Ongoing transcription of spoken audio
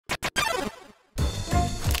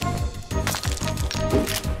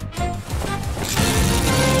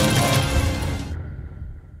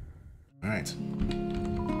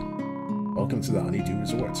welcome to the Honeydew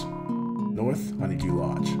Resorts. North, Honeydew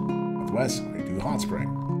Lodge. Northwest, Honeydew Hot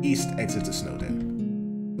Spring. East, exit to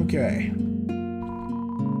Snowden. Okay.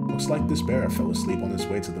 Looks like this bear fell asleep on his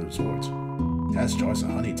way to the resort. He has jars of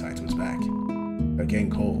honey tied to his back. They're getting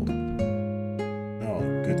cold. Oh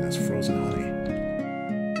goodness, frozen honey.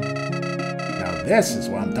 Now this is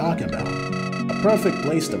what I'm talking about. A perfect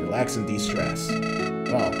place to relax and de-stress.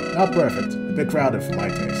 Well, not perfect, a bit crowded for my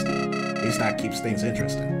taste. At least that keeps things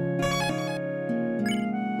interesting.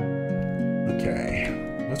 Okay,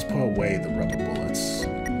 let's put away the rubber bullets.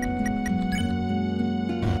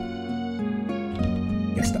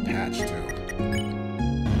 Guess the patch too.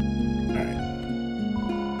 Alright.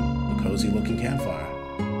 A cozy looking campfire.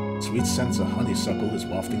 Sweet scents of honeysuckle is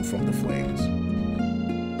wafting from the flames.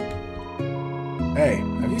 Hey,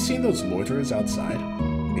 have you seen those loiterers outside?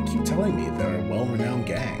 They keep telling me they're a well-renowned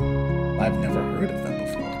gang. I've never heard of them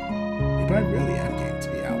before. Maybe I really am game to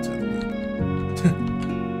be out to the loop.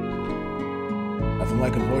 Nothing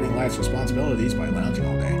like avoiding life's responsibilities by lounging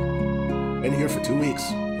all day. Been here for 2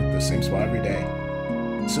 weeks, at the same spot every day.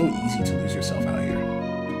 It's so easy to lose yourself out here.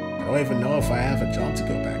 I don't even know if I have a job to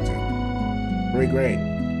go back to. Pretty great.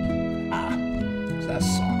 Ah, does that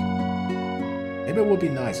suck? Maybe it would be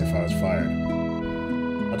nice if I was fired.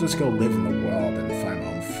 I'll just go live in the world and find my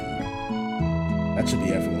own food. That should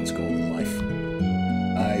be everyone's goal in life.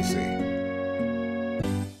 I see.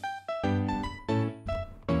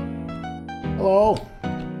 Hello!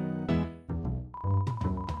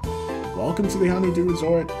 Welcome to the Honeydew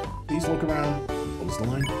Resort. Please look around. What was the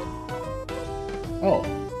line? Oh.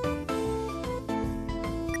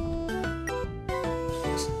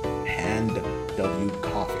 Hand W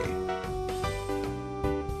coffee.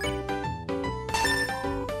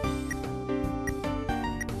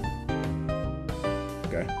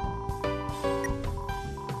 Okay.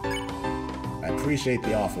 I appreciate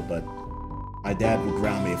the offer, but my dad would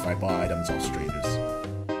ground me if I bought items off strangers.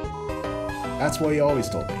 That's what he always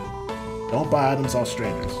told me. Don't buy items off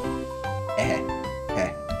strangers.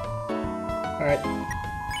 Alright,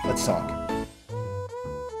 let's talk.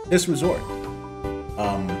 This resort.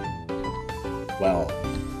 Well,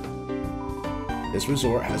 this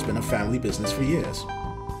resort has been a family business for years.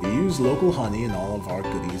 We use local honey in all of our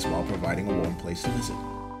goodies while providing a warm place to visit.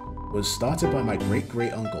 It was started by my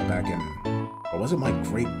great-great-uncle back in... or was it my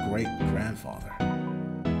great-great-grandfather?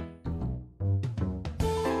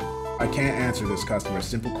 I can't answer this customer's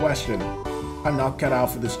simple question. I'm not cut out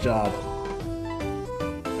for this job.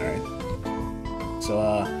 Alright. So,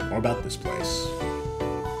 more about this place.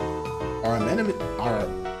 Our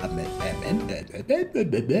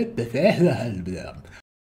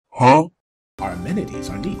amenities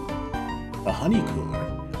are neat. The honey cooler,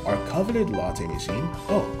 our coveted latte machine,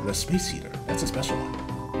 oh, and the space heater, that's a special one.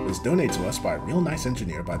 It was donated to us by a real nice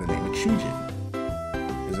engineer by the name of Chujin.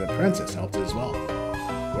 His apprentice helped it as well.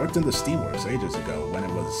 Worked in the Steamworks ages ago when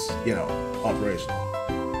it was, you know, operational.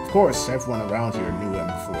 Of course, everyone around here knew him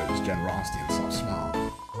for his generosity and soft smile.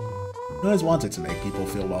 I always wanted to make people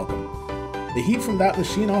feel welcome. The heat from that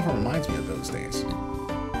machine often reminds me of those days.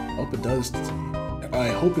 I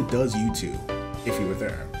hope it does you too, if you were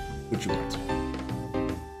there, which you weren't.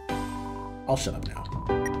 I'll shut up now.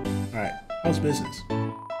 Alright, how's business?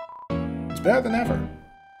 It's better than ever.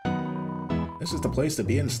 This is the place to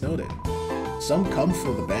be in Snowden. Some come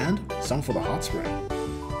for the band, some for the hot spring.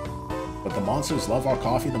 But the monsters love our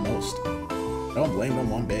coffee the most. I don't blame them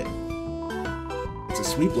one bit. It's a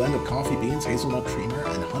sweet blend of coffee beans, hazelnut creamer,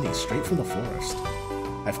 and honey straight from the forest.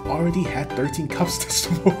 I've already had 13 cups this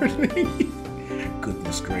morning.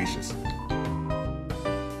 Goodness gracious.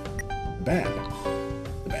 The band.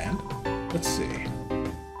 The band? Let's see.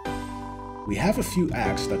 We have a few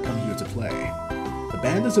acts that come here to play. The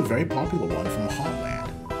band is a very popular one from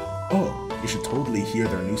Hotland. Oh, you should totally hear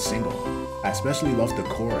their new single. I especially love the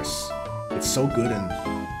chorus. It's so good and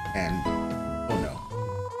oh no.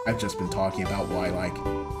 I've just been talking about why, like,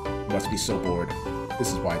 you must be so bored.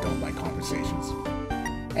 This is why I don't like conversations.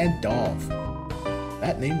 And Dolph.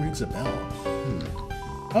 That name rings a bell.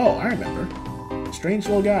 Oh, I remember. Strange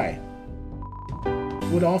little guy. He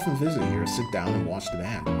would often visit here, sit down, and watch the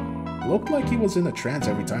band. It looked like he was in a trance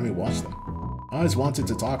every time he watched them. I always wanted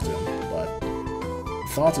to talk to him, but the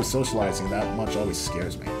thought of socializing that much always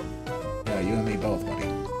scares me. Yeah, you and me both, buddy.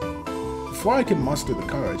 Before I could muster the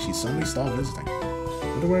courage, he suddenly stopped visiting.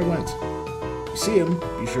 Wonder where he went. If you see him,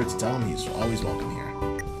 be sure to tell him he's always welcome here.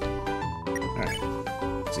 Alright.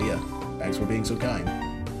 See ya. Thanks for being so kind.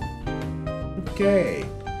 Okay.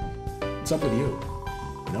 What's up with you?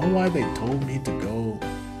 You know why they told me to go...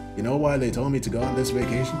 You know why they told me to go on this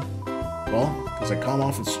vacation? Well, because I come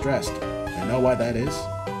off as stressed. I know why that is.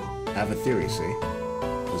 Have a theory, see?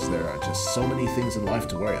 Because there are just so many things in life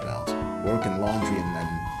to worry about. Work and laundry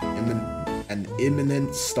and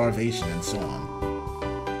imminent starvation and so on.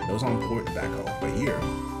 Those aren't important back home, but here,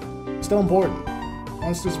 still important.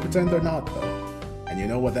 Monsters pretend they're not, though. And you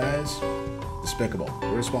know what that is? Despicable,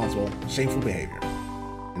 irresponsible, shameful behavior.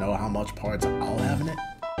 You know how much parts I'll have in it?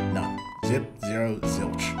 None. Zip, zero,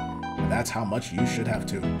 zilch. And that's how much you should have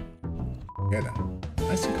too. Okay then.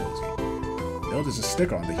 Nice and cozy. There's a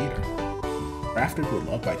sticker on the heater. Crafted with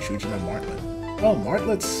love by Trojan and Martlet. Oh,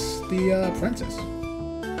 Martlet's the apprentice.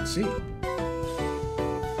 Let's see.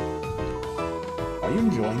 Are you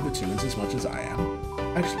enjoying the tunes as much as I am?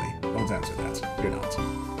 Actually, don't answer that. You're not.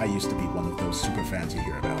 I used to be one of those super fans you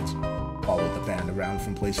hear about. Followed the band around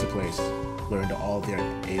from place to place. Learned all their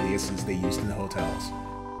aliases they used in the hotels.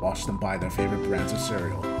 Watched them buy their favorite brands of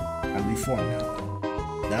cereal. I'm reformed now.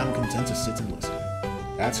 Now I'm content to sit and listen.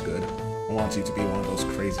 That's good. I want you to be one of those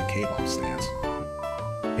crazy K-pop stans.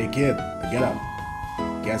 Hey kid, get up.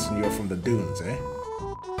 Guessing you're from the dunes, eh?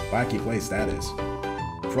 Wacky place that is.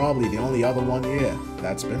 Probably the only other one, yeah,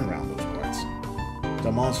 that's been around those parts.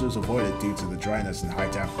 The monsters avoid it due to the dryness and high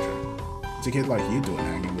temperature. It's a kid like you doing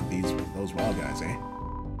hanging with those wild guys, eh?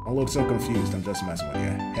 Don't look so confused, I'm just messing with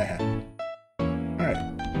you. Heh. Alright.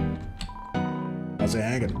 How's it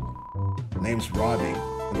hanging? Name's Rodney,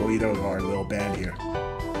 I'm the leader of our little band here.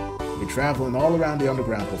 We're traveling all around the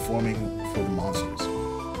underground performing for the monsters.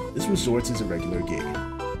 This resort is a regular gig.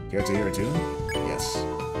 Care to hear a tune? Yes.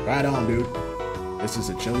 Right on, dude. This is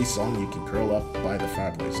a chilly song you can curl up by the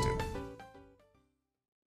fireplace to.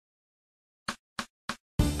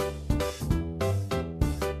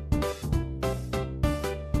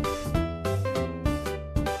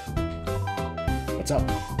 What's up?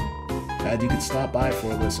 Glad you could stop by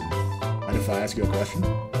for a listen. Mind if I ask you a question?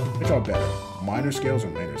 Which are better, minor scales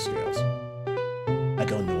or major scales? I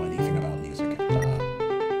don't know anything about music.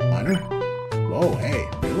 Minor? Whoa, hey,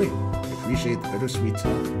 really? I appreciate the bittersweet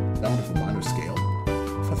sound of a minor scale.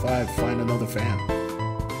 If I find another fan.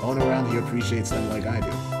 No one around here appreciates them like I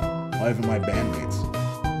do. Not even my bandmates.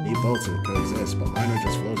 Need both to coexist, but minor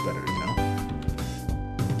just flows better, you know?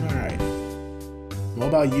 Alright. What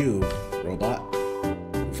about you, robot?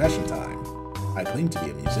 Confession time. I claim to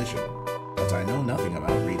be a musician, but I know nothing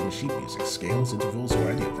about reading sheet music, scales, intervals, or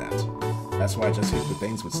any of that. That's why I just hit the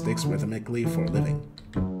things with sticks rhythmically for a living.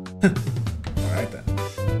 Alright then.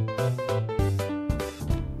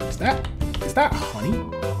 Is that honey?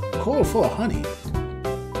 A cooler full of honey.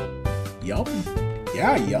 Yum?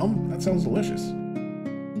 Yeah, yum. That sounds delicious.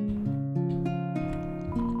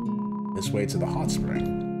 This way to the hot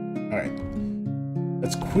spring. Alright.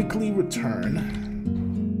 Let's quickly return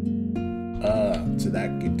to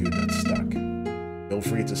that dude that's stuck. Feel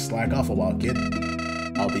free to slack off a while, kid.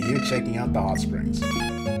 I'll be here checking out the hot springs. Alright.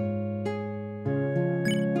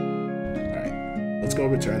 Let's go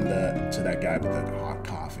return to that guy with the hot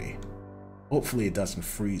coffee. Hopefully it doesn't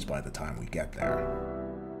freeze by the time we get there.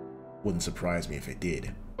 Wouldn't surprise me if it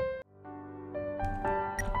did.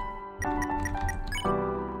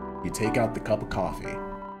 You take out the cup of coffee.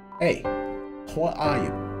 Hey, what are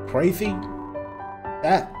you, crazy?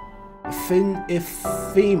 That thing is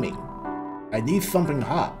steaming. I need something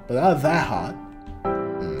hot, but not that hot.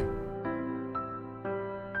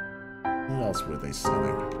 What else were they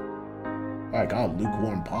selling? I got a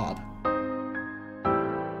lukewarm pop.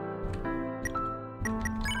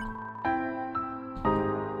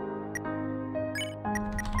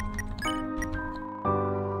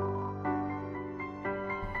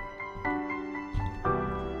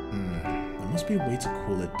 There must be a way to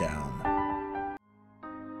cool it down.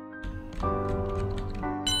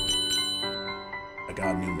 I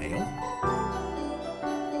got new mail.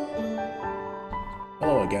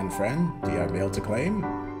 Hello again, friend. Do you have mail to claim?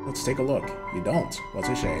 Let's take a look. You don't. What's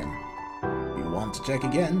a shame. If you want to check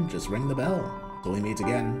again, just ring the bell. Till we meet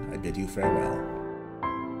again, I bid you farewell.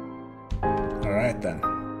 Alright then.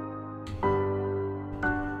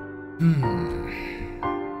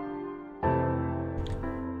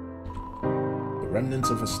 The remnants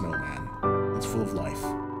of a snowman. It's full of life.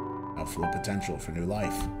 Now full of potential for new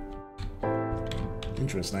life.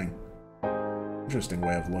 Interesting. Interesting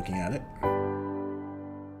way of looking at it.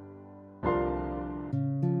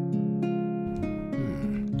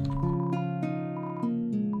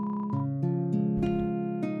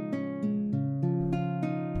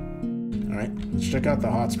 Alright, let's check out the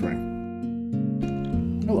hot spring.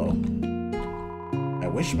 Hello. I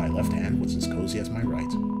wish my left hand was as cozy as my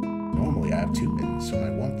right. Normally I have two mittens, so I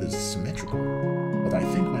want this symmetrical. But I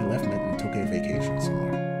think my left mitten took a vacation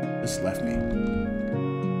somewhere. This left me.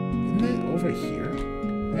 Isn't it over here?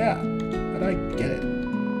 Yeah, but I get it.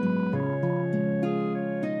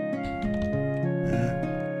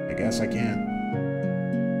 guess I can.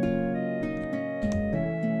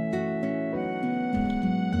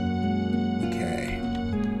 Okay.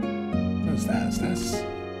 What is that? Is that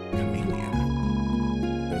a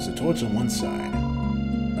chameleon? There's a torch on one side,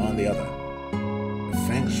 not on the other. The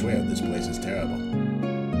feng shui of this place is terrible.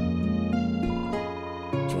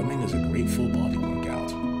 Swimming is a great full body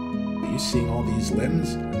workout. Are you seeing all these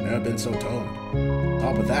limbs? I've never been so toned. On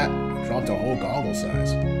top of that, I dropped a whole goggle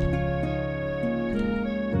size.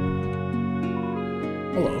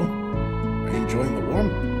 Hello. Are you enjoying the warm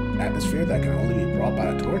atmosphere that can only be brought by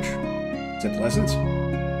a torch? Is it pleasant?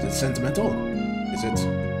 Is it sentimental? Is it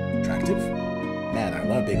attractive? Man, I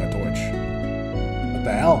love being a torch. What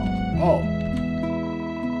the hell? Oh.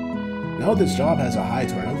 Know this job has a high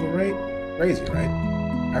turnover rate? Crazy, right?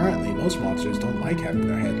 Apparently, most monsters don't like having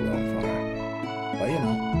their head lit on fire. But you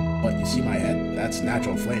know, but you see my head? That's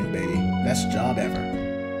natural flame, baby. Best job ever.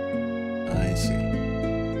 I see.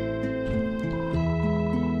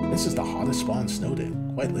 This is the hottest spot in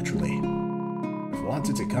Snowden, quite literally. I've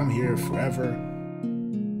wanted to come here forever,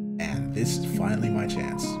 and this is finally my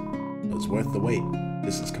chance. It was worth the wait.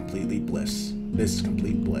 This is completely bliss. This is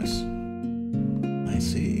complete bliss. I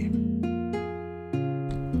see.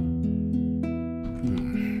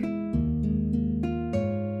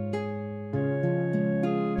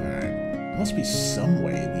 Must be some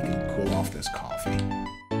way we can cool off this coffee.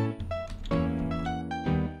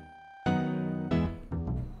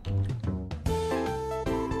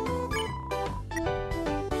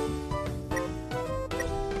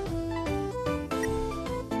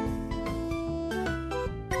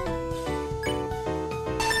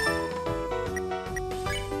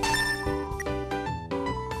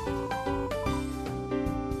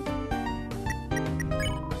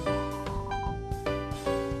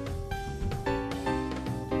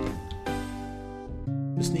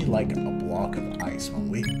 Just need like a block of ice, won't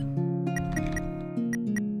we?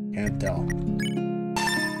 Can't tell.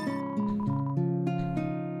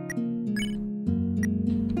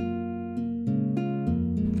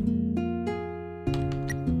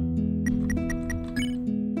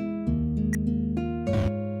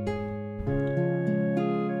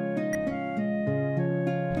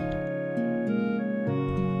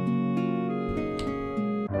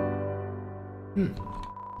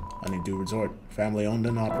 Honeydew Resort, family owned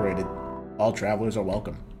and operated. All travelers are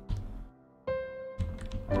welcome.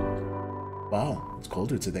 Wow, it's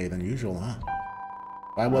colder today than usual, huh?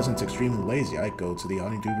 If I wasn't extremely lazy, I'd go to the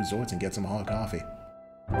Honeydew Resort and get some hot coffee.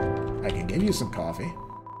 I can give you some coffee.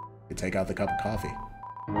 You take out the cup of coffee.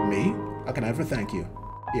 Me? How can I ever thank you?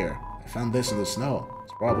 Here, I found this in the snow.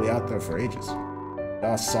 It's probably out there for ages.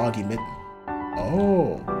 Got a soggy mitten.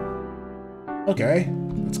 Oh. Okay,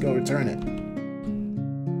 let's go return it.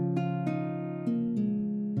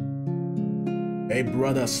 Hey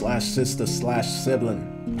brother slash sister slash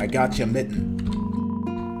sibling, I got your mitten.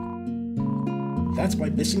 That's my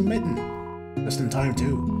missing mitten. Just in time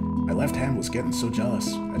too. My left hand was getting so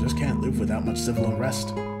jealous. I just can't live without much civil unrest.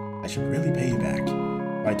 I should really pay you back.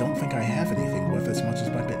 But I don't think I have anything worth as much as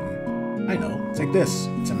my mitten. I know, take this.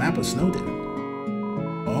 It's a map of Snowden.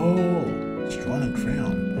 Oh, it's drawn in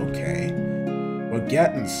crayon. Okay. We're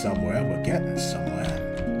getting somewhere, we're getting somewhere.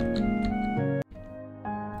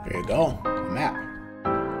 Here you go. Map.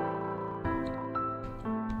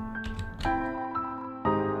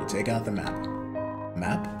 You take out the map.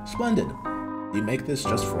 Map? Splendid. You make this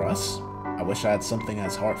just for us? I wish I had something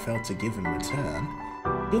as heartfelt to give in return.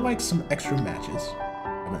 You like some extra matches?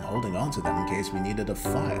 I've been holding on to them in case we needed a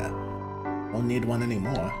fire. Won't need one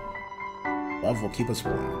anymore. Love will keep us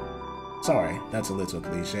warm. Sorry, that's a little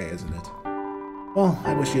cliche, isn't it? Well,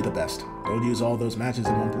 I wish you the best. Go use all those matches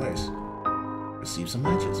in one place. Receive some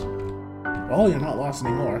matches. Well, you're not lost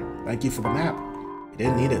anymore. Thank you for the map. You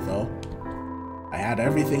didn't need it, though. I had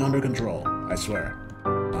everything under control, I swear.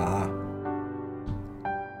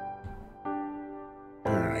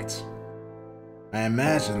 Alright. I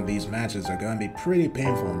imagine these matches are going to be pretty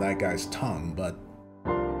painful on that guy's tongue, but...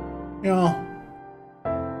 you know...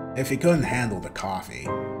 if he couldn't handle the coffee...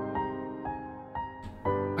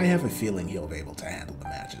 I have a feeling he'll be able to handle the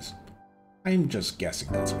matches. I'm just guessing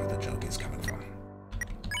that's where the joke is coming from.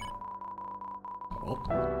 Oh,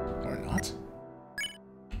 or not.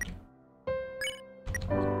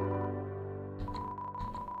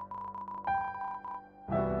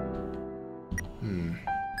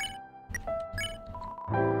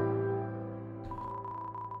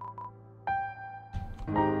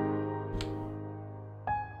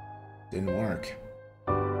 Didn't work.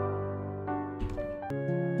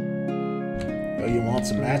 Oh, you want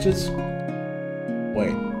some matches?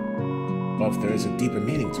 Wait. But if there is a deeper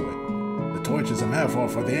meaning to it. The The torch is a metaphor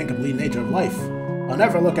for the incomplete nature of life. I'll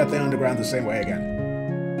never look at the underground the same way again.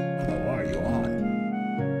 What the war are you on?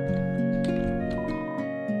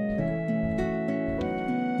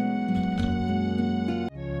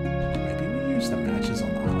 Maybe we use the matches on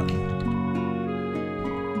the honey.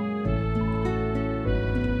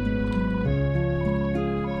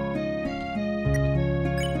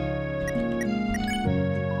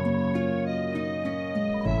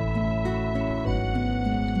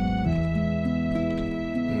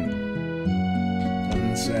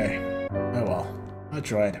 Say. Oh well, I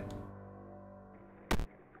tried.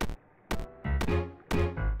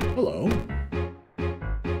 Hello.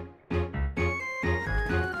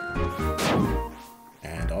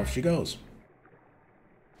 And off she goes.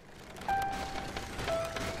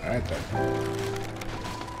 Alright then.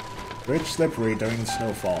 Bridge slippery during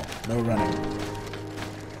snowfall. No running.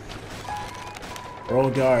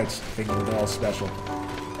 Roll guards, thinking they're all special.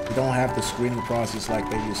 We don't have the screening process like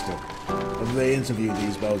they used to. How do they interview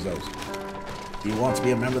these bozos? Do you want to be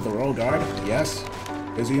a member of the Royal Guard? Yes?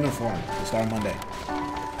 Here's a uniform. We'll start Monday.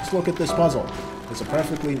 Let's look at this puzzle. It's a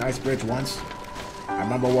perfectly nice bridge once. I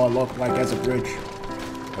remember what it looked like as a bridge.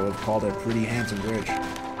 I would have called it a pretty handsome bridge.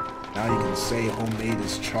 Now you can say homemade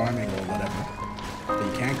is charming or whatever. But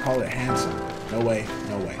you can't call it handsome. No way,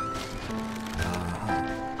 no way.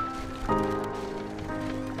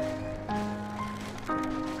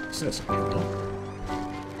 What's this, a pillow?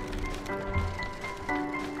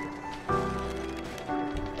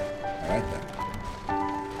 Alright then.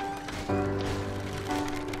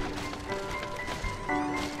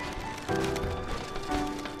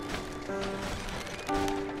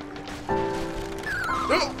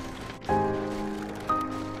 Oh!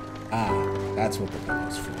 Ah, that's what the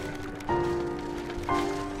pillow's for.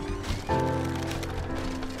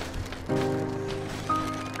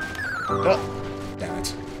 Oh! Damn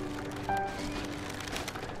it.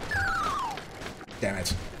 Damn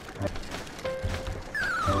it.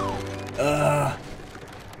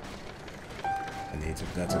 I need to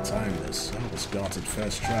better time this. I was got it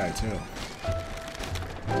first try, too.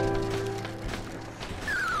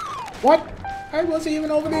 What? I wasn't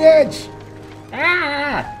even over the edge!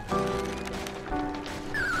 Ah!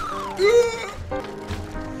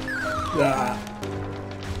 Ah!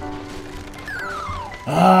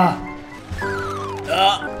 Ah!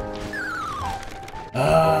 Ah!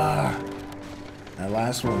 Ah! That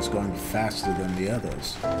last one's going faster than the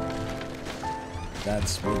others.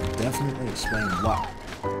 That would definitely explain why.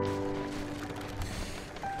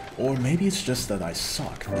 Or maybe it's just that I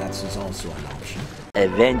suck. That is also an option.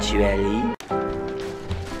 Eventually.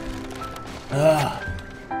 Ah!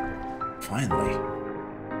 Finally.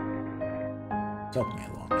 Took me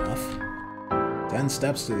long enough. 10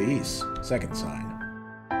 steps to the east. Second sign.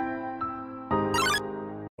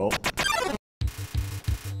 Oh.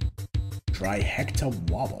 Trihecta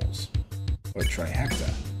wobbles. Or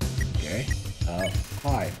trihecta. Okay.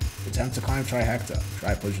 Climb. Attempt to climb trihecta.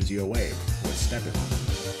 Tri pushes you away before stepping on it.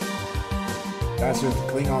 That's with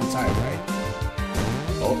cling on tight, right?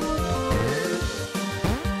 Oh.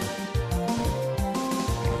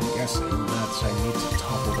 I'm guessing that I need to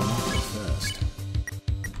topple the mountain first.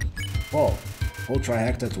 Whoa. Pull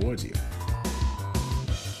trihecta towards you.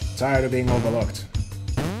 Tired of being overlooked.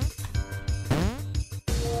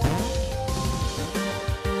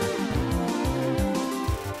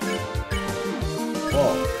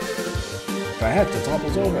 Whoa. Trihecta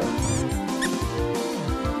topples over.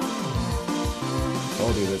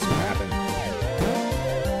 Told you this would happen.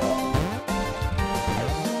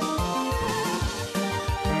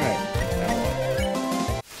 Alright, now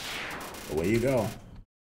what? Away you go.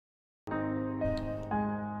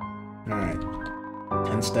 Alright.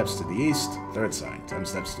 10 steps to the east, third sign. 10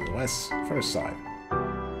 steps to the west, first sign.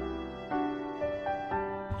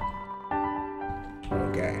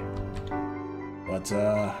 Okay. But,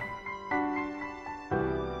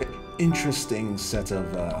 interesting set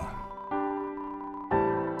of,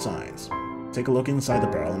 signs. Take a look inside the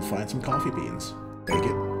barrel and find some coffee beans. Bake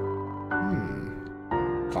it.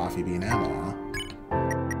 Coffee bean ammo, huh?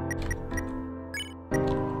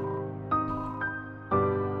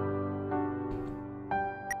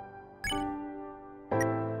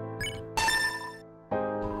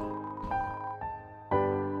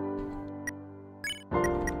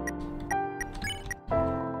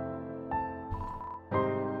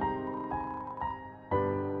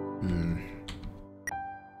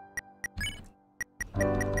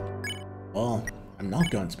 Well, I'm not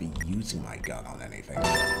going to be using my gun on anything.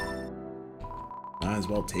 Might as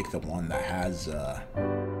well take the one that has,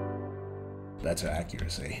 better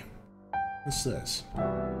accuracy. What's this?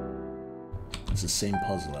 it's the same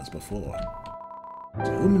puzzle as before.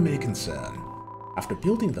 To whom it may concern, after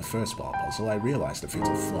building the first bar puzzle, I realized a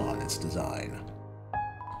fatal flaw in its design.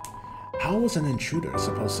 How was an intruder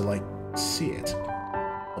supposed to, see it?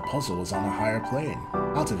 The puzzle was on a higher plane,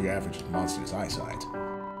 out of your average monster's eyesight.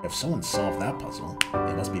 If someone solved that puzzle,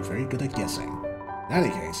 they must be very good at guessing. In any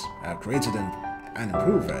case, I have created an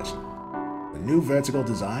improved version. The new vertical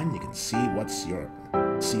design, you can see what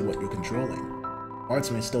you're controlling.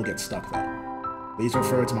 Parts may still get stuck though. Please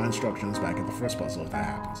refer to my instructions back at the first puzzle if that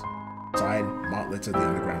happens. Signed, Martlets of the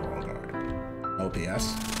Underground World Guard. No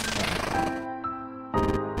PS.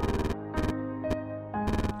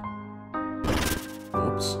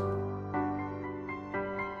 Oops.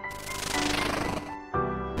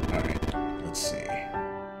 Alright, let's see.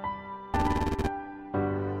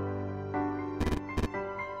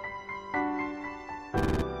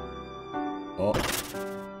 Oh.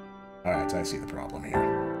 Alright, I see the problem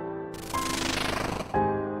here.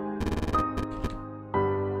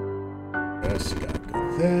 First, you gotta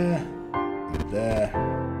go there, and there.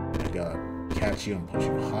 I gotta catch you and push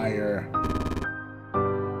you higher.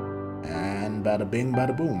 And bada bing,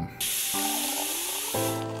 bada boom.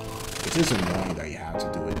 It is annoying that you have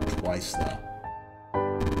to do it twice, though.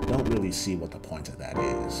 Don't really see what the point of that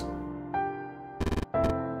is.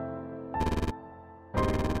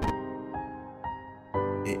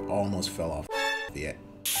 It almost fell off the edge.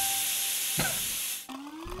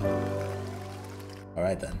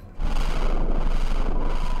 Alright then.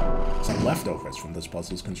 Some leftovers from this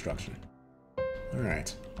puzzle's construction.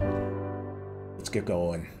 Alright. Let's get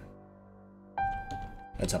going.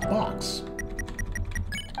 It's a box.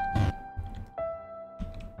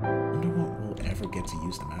 Wonder what we'll ever get to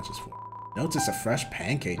use the matches for. Notice a fresh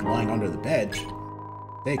pancake lying under the bed.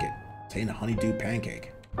 Take it. It ain't a honeydew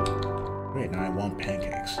pancake. Great, now I want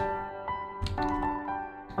pancakes.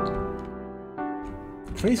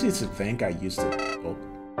 Crazy to think I used to... Oh.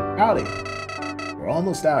 Howdy! We're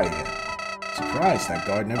almost out here. Surprised that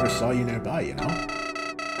guard never saw you nearby, you know?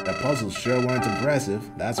 That puzzles sure weren't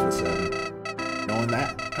impressive, that's for certain. Knowing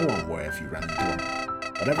that, I won't worry if you run into him.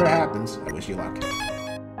 Whatever happens, I wish you luck.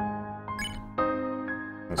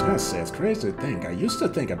 I was gonna say, it's crazy to think. I used to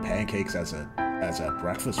think of pancakes as a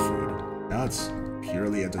breakfast food. Now it's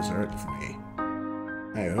purely a dessert for me.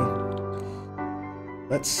 Hey-oh.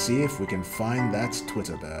 Let's see if we can find that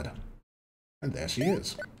Twitter bird. And there she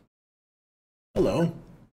is. Hello.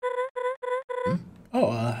 Oh,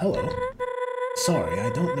 hello. Sorry, I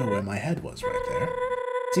don't know where my head was right there.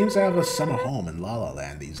 Seems I have a summer home in La La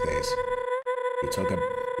Land these days.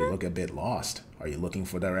 You look a bit lost. Are you looking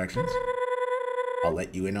for directions? I'll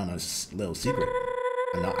let you in on a little secret.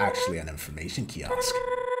 I'm not actually an information kiosk.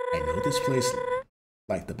 I know this place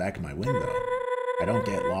like the back of my window. I don't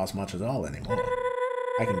get lost much at all anymore.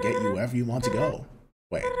 I can get you wherever you want to go.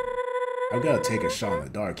 Wait, I've got to take a shot in the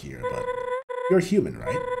dark here, but you're human,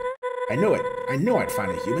 right? I knew it. I knew I'd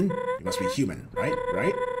find a human. You must be human, right?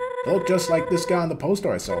 Right? You look just like this guy on the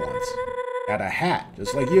poster I saw once. He had a hat,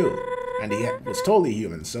 just like you. And he was totally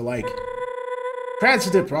human, so like...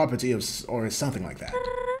 transitive property of, or something like that.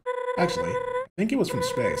 Actually, I think he was from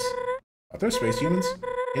space. Are there space humans?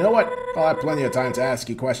 You know what? I'll have plenty of time to ask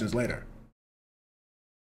you questions later.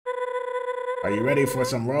 Are you ready for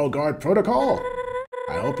some Royal Guard protocol?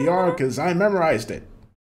 I hope you are, because I memorized it.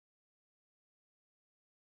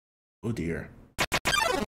 Oh dear.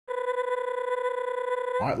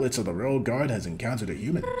 Martlets of the Royal Guard has encountered a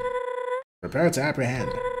human. Prepare to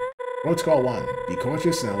apprehend. Protocol 1. Be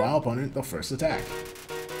cautious and allow opponent the first attack.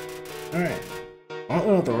 Alright.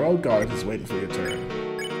 Martlet of the Royal Guard is waiting for your turn.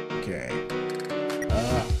 Okay.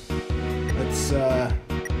 Let's,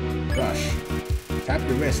 rush. Tap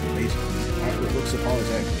your wrist impatiently. Martlet looks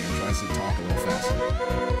apologetically and tries to talk a little faster.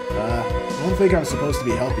 I don't think I'm supposed to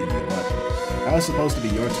be helping you, but that was supposed to be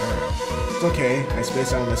your turn. It's okay, I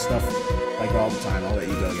space out on this stuff like all the time. I'll let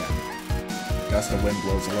you go again. Gust of wind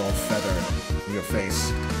blows a little feather in your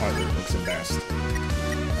face. Martlet looks embarrassed.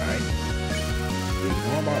 Alright. You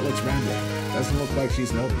ignore Martlet's rambling. Doesn't look like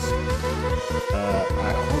she's noticed. Hold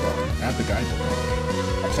on. I have the guidebook on me.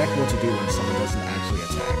 I'll check what to do when someone doesn't actually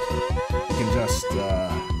attack. You can just,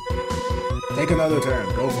 take another turn.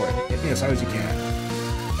 Go for it. Hit me as hard as you can.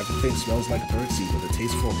 Everything smells like birdseed with a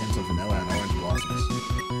tasteful hint of vanilla and orange blossoms.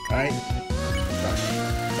 Alright? Rush.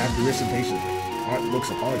 Tap your wrist impatiently. Art looks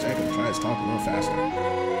apologetic and tries to talk a little faster.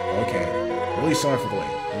 Okay. Really sorry for the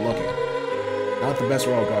wait. I'm looking. Not the best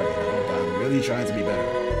Royal Guard, you know, but I'm really trying to be better.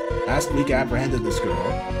 Last week I apprehended this girl.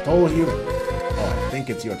 Total human. Oh, I think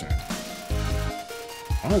it's your turn.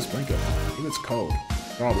 Oh, it's blinking. Maybe it's cold.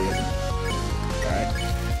 Probably isn't. Alright.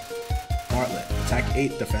 Martlet, attack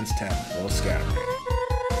 8, defense 10, roll Scatterbrain.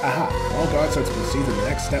 Aha! All guards are to proceed to the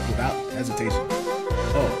next step without hesitation.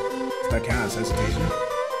 Oh, does that count as hesitation?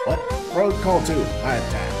 What? Road call 2, I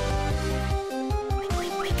attack.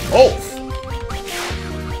 Oh!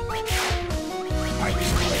 I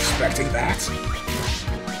was not expecting that.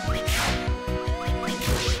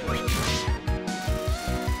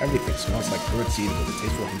 Everything smells like birdseed with a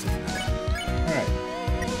tasteful hint of vanilla. Alright.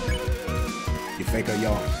 You fake a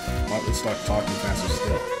yawn. Martlet starts talking faster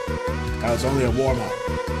still. That was only a warm-up.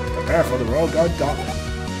 Prepare for the Royal Guard Gauntlet.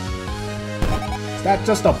 Is that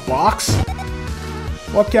just a box?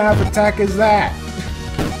 What kind of attack is that?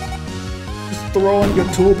 Just throwing your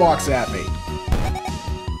toolbox at me.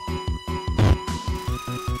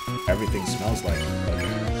 Everything smells like it. Okay.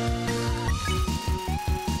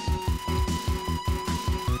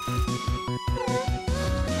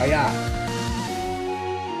 Hiya!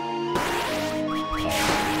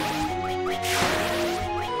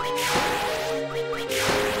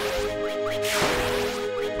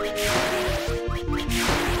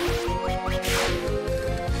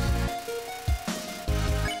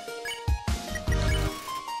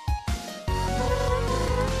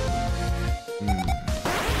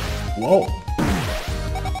 Whoa.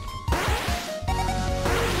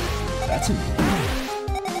 That's annoying.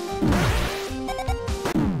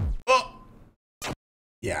 Oh!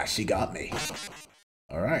 Yeah, she got me.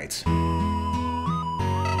 Alright. I'm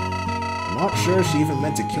not sure she even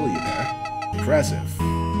meant to kill you there. Impressive.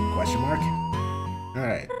 Question mark?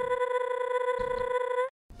 Alright.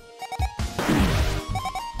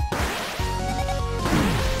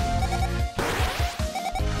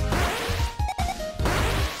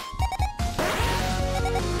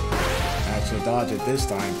 Dodge it this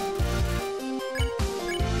time.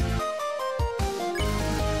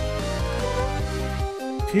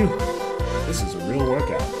 Phew. This is a real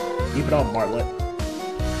workout. Keep it up, Martlet.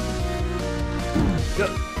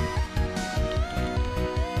 Good.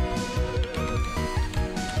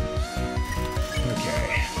 Okay,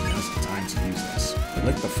 now's the time to use this. You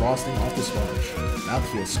lick the frosting off the sponge. Mouth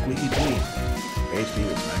feels squeaky clean. The HP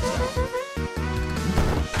was maxed out.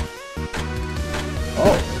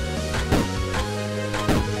 Oh!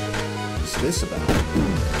 This about?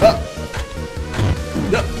 Ah!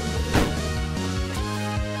 Yep.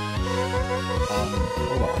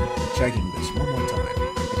 Hold on. Checking this one more time.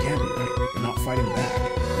 It can't be right. You're not fighting back.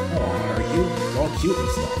 Oh, are you? You're all cute and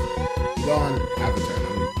stuff. You go on Avatar.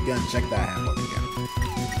 I'm gonna check that handbook again.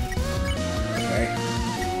 Okay.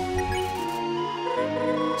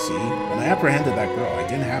 See, when I apprehended that girl, I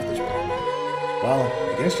didn't have this problem. Well,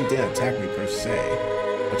 I guess she didn't attack me per se,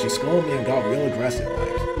 but she scolded me and got real aggressive like.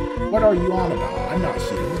 What are you on about? I'm not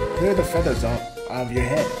human. Clear the feathers out of your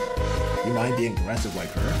head. You mind being aggressive like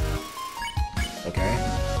her? Okay.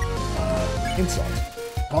 Insult.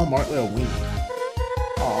 Call Martlet a weenie.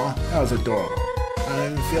 Aw, that was adorable. I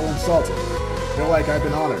don't even feel insulted. Feel like I've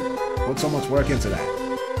been honored. Put so much work into that.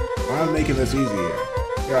 I'm making this easier.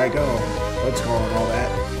 Here I go. Let's call and all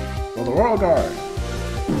that. For the Royal Guard.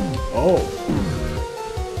 Oh.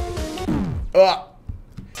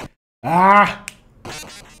 Ah!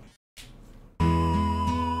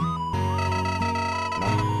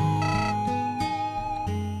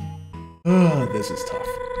 This is tough.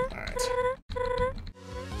 Alright.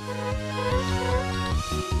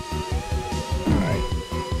 Alright,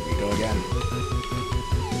 here we go again.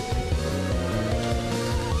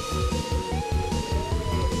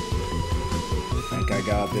 I think I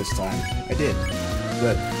got it this time. I did.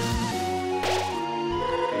 Good.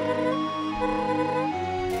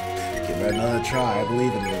 Give it another try, I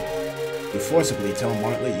believe in you. You forcibly tell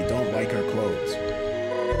Martlet you don't like her clothes.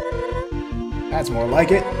 That's more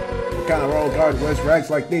like it. What kind of Royal Guard wears rags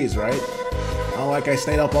like these, right? Not like I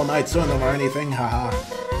stayed up all night sewing them or anything, haha.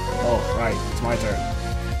 Oh, right, it's my turn.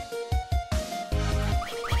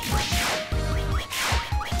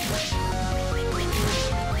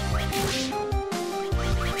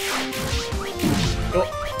 Oh!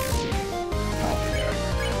 Up there.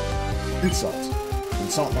 Insult.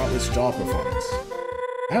 Insult Martlet's jaw performance.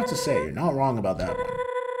 I have to say, you're not wrong about that one.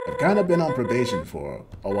 I've kind of been on probation for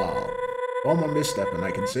a while. One more misstep and I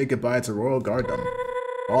can say goodbye to Royal Guarddom.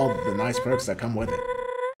 All the nice perks that come with it.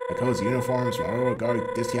 My cozy uniforms, my Royal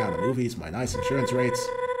Guard discount on movies, my nice insurance rates.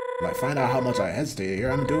 When I find out how much I hesitate here,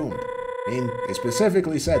 I'm doomed. I mean, they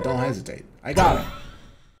specifically said don't hesitate. I got it.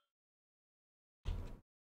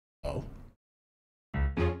 Oh.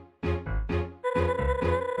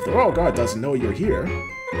 If the Royal Guard doesn't know you're here,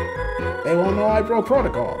 they won't know I broke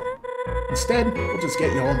protocol. Instead, we'll just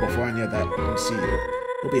get you home before any of that. I'll see you.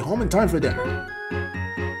 We'll be home in time for dinner.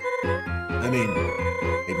 I mean,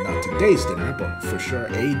 Maybe not today's dinner, but for sure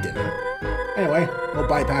a dinner. Anyway, we'll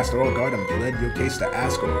bypass the royal guard and blend your case to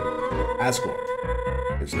Asgore.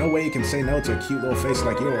 There's no way you can say no to a cute little face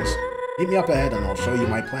like yours. Meet me up ahead and I'll show you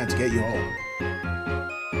my plan to get you home.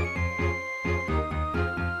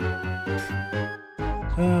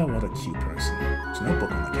 Ah, what a cute person. There's a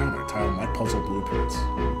notebook on the counter titled My Puzzle Blueprints.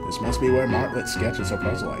 This must be where Martlet sketches her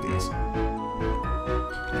puzzle ideas.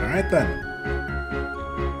 Alright then.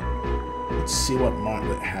 Let's see what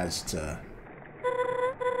Martlet has to...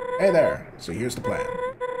 Hey there, so here's the plan.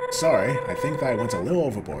 Sorry, I think that I went a little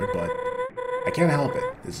overboard, but I can't help it.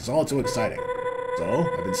 This is all too exciting. So,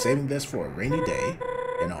 I've been saving this for a rainy day.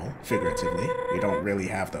 You know, figuratively. We don't really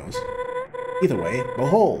have those. Either way,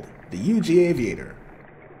 behold, the UG Aviator.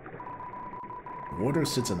 The water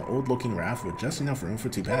sits on an old-looking raft with just enough room for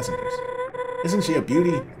 2 passengers. Isn't she a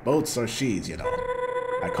beauty? Boats are she's, you know.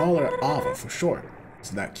 I call her Ava for short.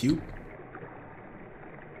 Isn't that cute?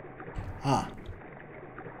 Huh.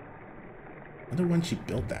 Wonder when she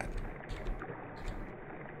built that.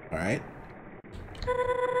 Alright.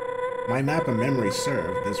 My map and memory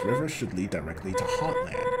serve, this river should lead directly to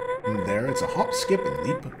Hotland. From there, it's a hop, skip, and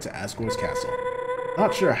leap to Asgore's castle.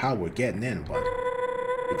 Not sure how we're getting in, but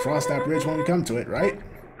we cross that bridge when we come to it, right?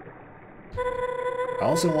 I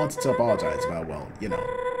also wanted to apologize about, well, you know,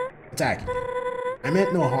 attacking you. I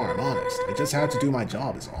meant no harm, honest. I just had to do my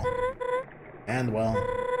job is all. And, well,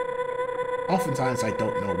 oftentimes I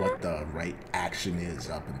don't know what the right action is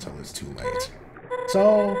up until it's too late.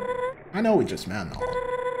 So, I know we just met and all.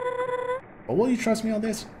 But will you trust me on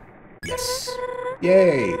this? Yes.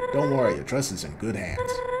 Yay! Don't worry, your trust is in good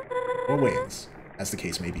hands. Or wings, as the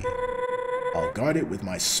case may be. I'll guard it with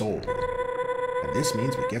my soul. And this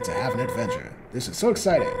means we get to have an adventure. This is so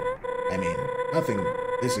exciting. I mean, nothing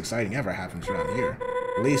this exciting ever happens around here.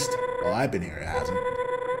 At least, while I've been here, it hasn't.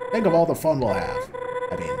 Think of all the fun we'll have.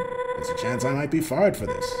 I mean, there's a chance I might be fired for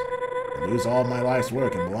this. And lose all of my life's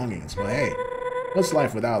work and belongings, but hey, what's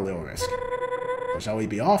life without a little risk? So shall we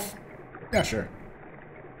be off? Yeah, sure.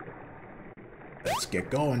 Let's get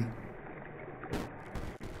going.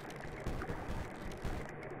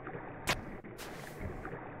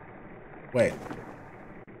 Wait.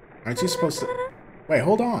 Aren't you supposed to... Wait,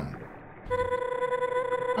 hold on.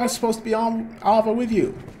 I was supposed to be on Ava with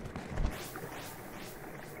you.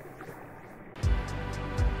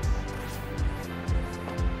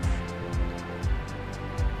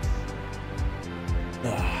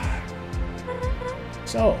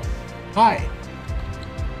 So, hi.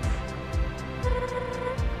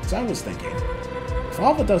 As I was thinking, if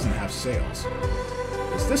Ava doesn't have sails,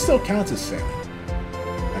 does this still count as sailing?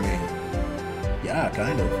 I mean, yeah,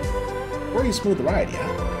 kind of. Pretty smooth ride, yeah?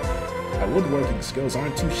 My woodworking skills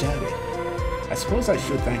aren't too shabby. I suppose I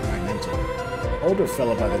should thank my mentor, an older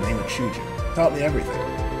fellow by the name of Chuju. Taught me everything.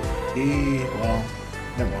 Well,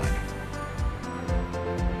 never mind.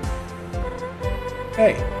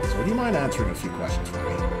 Hey, so would you mind answering a few questions for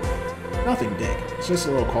me? Nothing big, it's just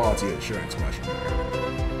a little quality assurance question.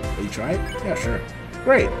 Will you try it? Yeah, sure.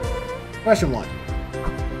 Great! Question 1.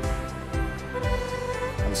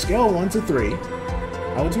 On a scale of 1 to 3,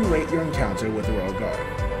 how would you rate your encounter with the Royal Guard?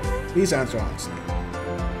 Please answer honestly.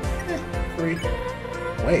 3.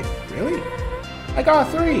 Wait, really? I got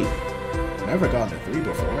a 3! I've never gotten a 3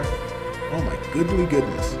 before. Oh my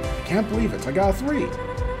goodness. I can't believe it, I got a 3!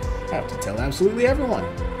 I have to tell absolutely everyone.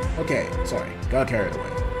 Okay, sorry, got carried away.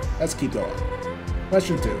 Let's keep going.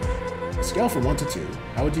 Question 2. On a scale from 1 to 2,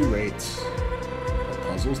 how would you rate the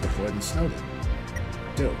puzzles deployed in Snowden?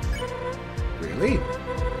 2. Really?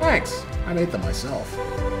 Thanks! I made them myself.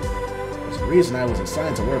 There's a reason I was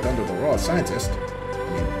assigned to work under the Royal Scientist. I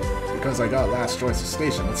mean, because I got last choice of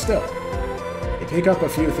station, but still. They pick up a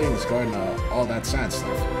few things regarding all that science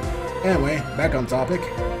stuff. Anyway, back on topic.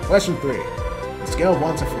 Question 3. On a scale of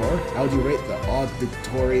 1 to 4, how would you rate the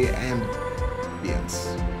auditory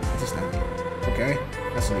ambience? What does that mean? Okay,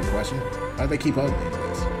 that's a new question. How do they keep updating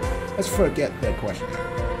this? Let's forget that question here.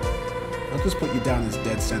 I'll just put you down as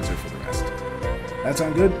dead center for the rest. That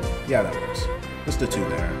sound good? Yeah, that works. Just a 2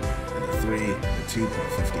 there, and a 3, and a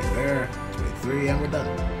 2.15 there, 23, and we're done.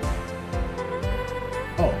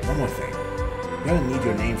 Oh, one more thing. You're gonna need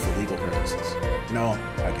your name for legal purposes. No,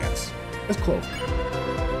 I guess. It's Clover.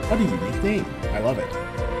 What a unique name. I love it.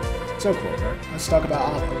 So, Clover, let's talk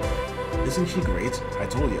about Ava. Isn't she great? I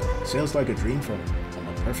told you, sails like a dream from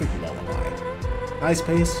a perfect lullaby. Nice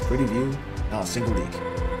pace, pretty view, not a single leak.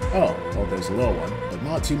 Oh, well, there's a little one, but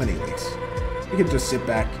not too many leaks. You can just sit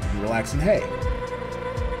back and relax and hey.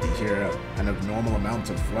 Do you hear an abnormal amount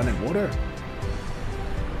of running water?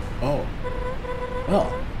 Oh.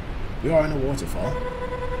 Well, we are in a waterfall.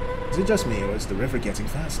 Is it just me, or is the river getting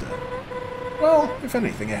faster? Well, if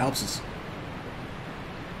anything, it helps us.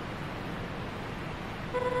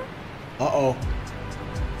 Uh-oh.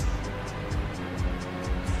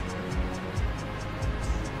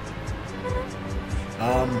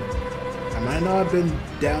 I might not have been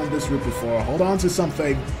down this route before. Hold on to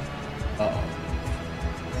something. Uh-oh.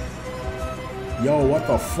 Yo, what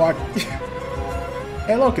the fuck?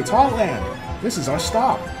 Hey, look, it's Hotland. This is our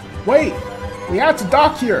stop. Wait! We have to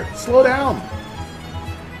dock here! Slow down!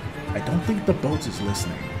 I don't think the boat is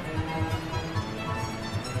listening.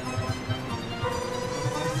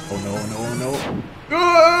 Oh no, no, no.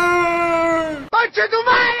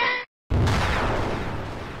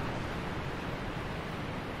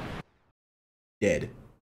 Dead.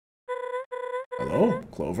 Hello?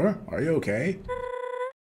 Clover? Are you okay?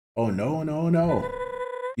 Oh no, no, no.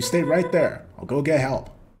 You stay right there. I'll go get help.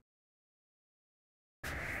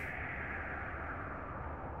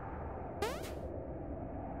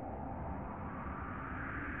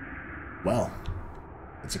 Well,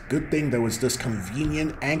 it's a good thing there was this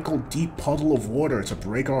convenient ankle-deep puddle of water to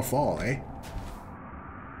break our fall, eh?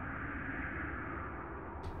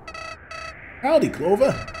 Howdy,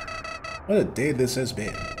 Clover. What a day this has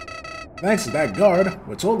been. Thanks to that guard,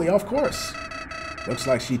 we're totally off course. Looks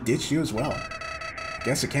like she ditched you as well.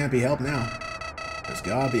 Guess it can't be helped now. There's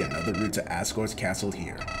gotta be another route to Asgard's castle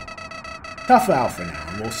here. Tough out for now,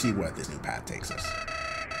 and we'll see where this new path takes us.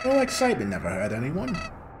 Well, excitement never hurt anyone.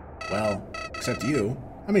 Well, except you.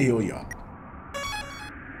 Let me heal you up.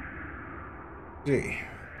 Gee,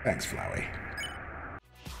 thanks, Flowey.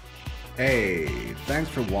 Hey, thanks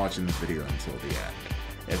for watching the video until the end.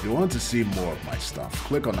 If you want to see more of my stuff,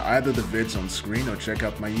 click on either the vids on screen or check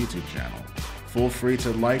out my YouTube channel. Feel free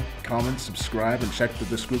to like, comment, subscribe, and check the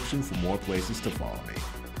description for more places to follow me.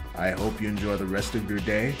 I hope you enjoy the rest of your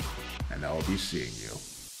day, and I'll be seeing you.